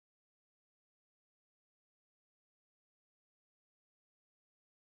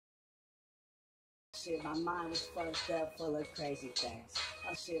shit, my mind is fucked up full of crazy things.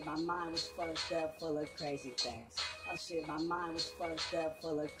 Oh shit, my mind is fucked up full of crazy things. Oh shit, my mind is fucked up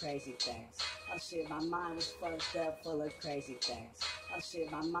full of crazy things. Oh shit, my mind is fucked up full of crazy things. Oh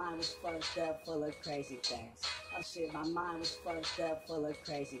shit, my mind is fucked up full of crazy things. Oh shit, my mind is fucked up full of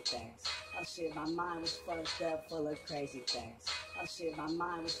crazy things. Oh shit, my mind is fucked up full of crazy things. Oh shit, my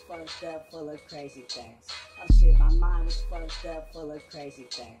mind is fucked up full of crazy things. Oh shit, my mind is fucked up full of crazy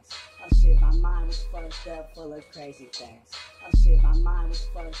things. Oh shit, my mind is fucked up full of crazy things. Oh shit, my mind is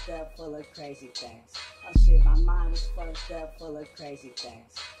fucked up full of crazy things. Oh shit, my mind is fucked up full of crazy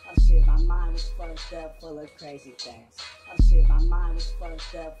things. Oh shit, my mind is fucked up full of crazy things. Oh shit, my mind is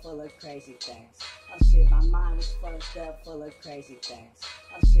fucked up full of crazy things. Oh shit, my mind is fucked up full of crazy things. Oh shit, my mind is fucked up full of crazy things.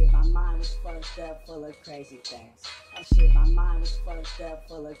 Oh shit, my mind is fucked up full of crazy things. Oh shit, my mind is fucked up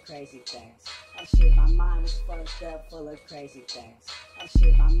full of crazy things. Oh shit, my mind is fucked up full of crazy things. Oh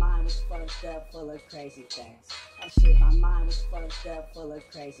shit, my mind is fucked up full of crazy things. Oh shit, my mind is fucked up full of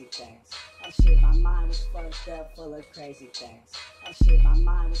crazy things. Oh shit, my mind is fucked up full of crazy things. Oh shit, my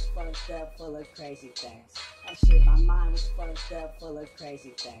mind is fucked up full of crazy things. Oh shit, my mind is fucked up full of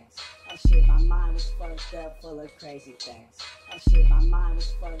crazy things. Oh shit, my mind is fucked up full of crazy things. Oh shit, my mind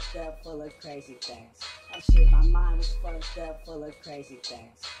is fucked up full of crazy things. Oh shit, my mind is fucked up full of crazy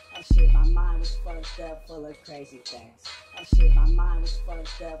things. Oh shit, my mind is fucked up full of crazy things. Oh shit, my mind is fucked up full of crazy things. Oh shit, my mind is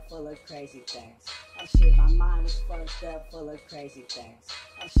fucked up full of crazy things. Oh shit, my mind is fucked up full of crazy things.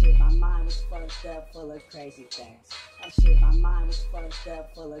 Oh shit, my mind is fucked up full of crazy things. Oh shit, my mind is fucked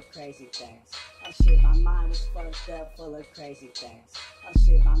up full of crazy things. Oh shit, my mind is fucked up full of crazy things. Oh shit,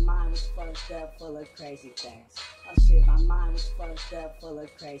 my mind is fucked up full of crazy things. Oh shit, my mind is fucked up full of crazy things. Oh shit, my mind is fucked up full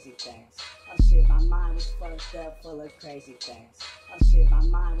of crazy things. Oh shit, my mind is fucked up full of crazy things. Oh shit, my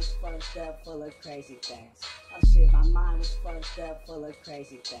mind is fucked up full of crazy things. Oh shit, my mind is fucked up full of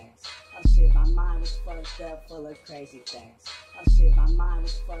crazy things. Oh shit, my mind is fucked up full of crazy things. Oh shit, my mind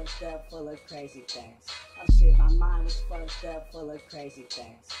is fucked up full of crazy things. Oh shit, my mind is fucked up full of crazy things. Oh shit, my mind is fucked up full of crazy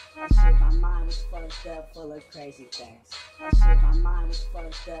things. Oh shit, my mind is fucked up full of crazy things. Oh shit, my mind is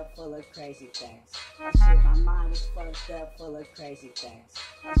fucked up full of crazy things. Oh shit, my mind is fucked up full of crazy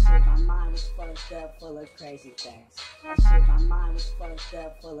things. Oh shit, my mind is fucked up full of crazy things. Oh shit, my mind is fucked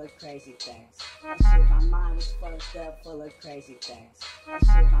up full of crazy things. Oh shit, my mind is fucked up full of crazy things. Oh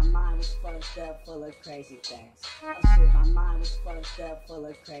shit, my mind is fucked up full of crazy things. Oh shit, my mind is fucked up full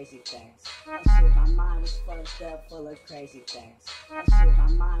of crazy things. Oh shit, my mind is fucked up full of crazy things. Oh shit,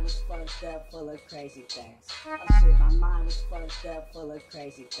 my mind is fucked up full of crazy things. Oh shit, my mind is fucked up full of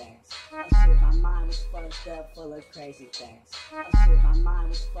crazy things. Oh shit, my mind is fucked up full of crazy things. Oh shit, my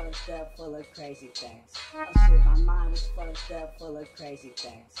mind is fucked up full of crazy things. Oh shit, my mind is fucked up full of crazy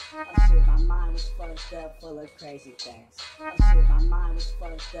things. Oh shit, my mind is fucked up full of crazy things. Oh shit, my mind is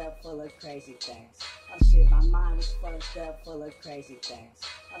fucked up full of crazy things. Oh shit, my mind is fucked up full of crazy things.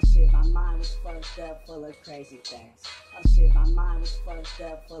 Oh shit, my mind is fucked up full of crazy things. Oh shit, my mind is fucked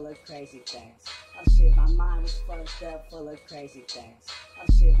up full of crazy things. Oh shit, my mind is fucked up full of crazy things.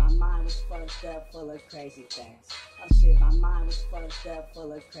 Oh shit, my mind is fucked up full of crazy things. Oh shit, my mind is fucked up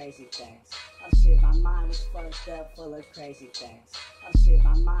full of crazy things. Oh shit, my mind is fucked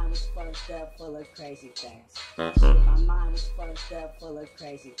up full of crazy things. Oh shit, my mind is fucked up full of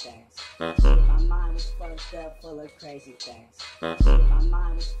crazy things. Oh shit, my mind is fucked up full of crazy things. Oh shit, my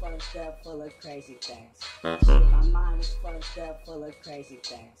mind is fucked up full of crazy things. Oh shit, my mind is fucked up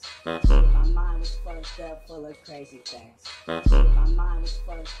full of crazy things. Oh shit, my mind is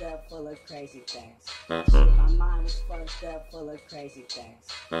fucked up full of crazy things. Oh shit, my mind is fucked up full of crazy things.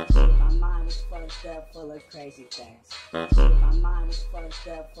 Oh shit, my mind is fucked up full of crazy things. Oh shit, my mind is fucked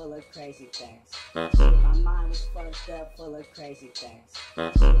up full of crazy things. Oh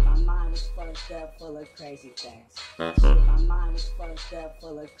shit, my mind is fucked up full of crazy things. Oh shit, my mind is fucked up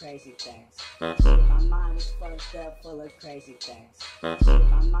full of crazy things. Oh shit, my mind is fucked up full of crazy things. Oh shit,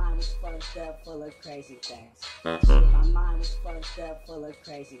 my mind is fucked up full of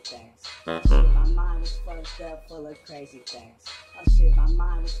crazy things. Oh shit, my mind is fucked up full of crazy things. Oh shit, my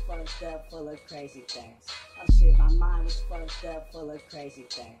mind is fucked up full of crazy things. Oh shit, my mind is fucked up full of crazy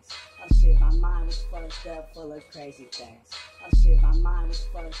things. Oh shit, my mind is fucked up full of crazy things. Oh shit, my mind is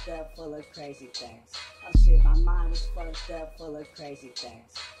fucked up full of crazy things. Oh shit, my mind is fucked up full of crazy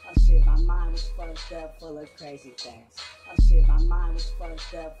things. Oh shit, my mind is fucked up full of crazy things. Oh shit, my mind is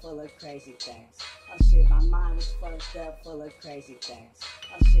fucked up full of crazy things. Oh shit, my mind is fucked up full of crazy things.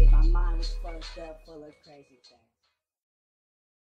 Oh shit, my mind is fucked up full of crazy things.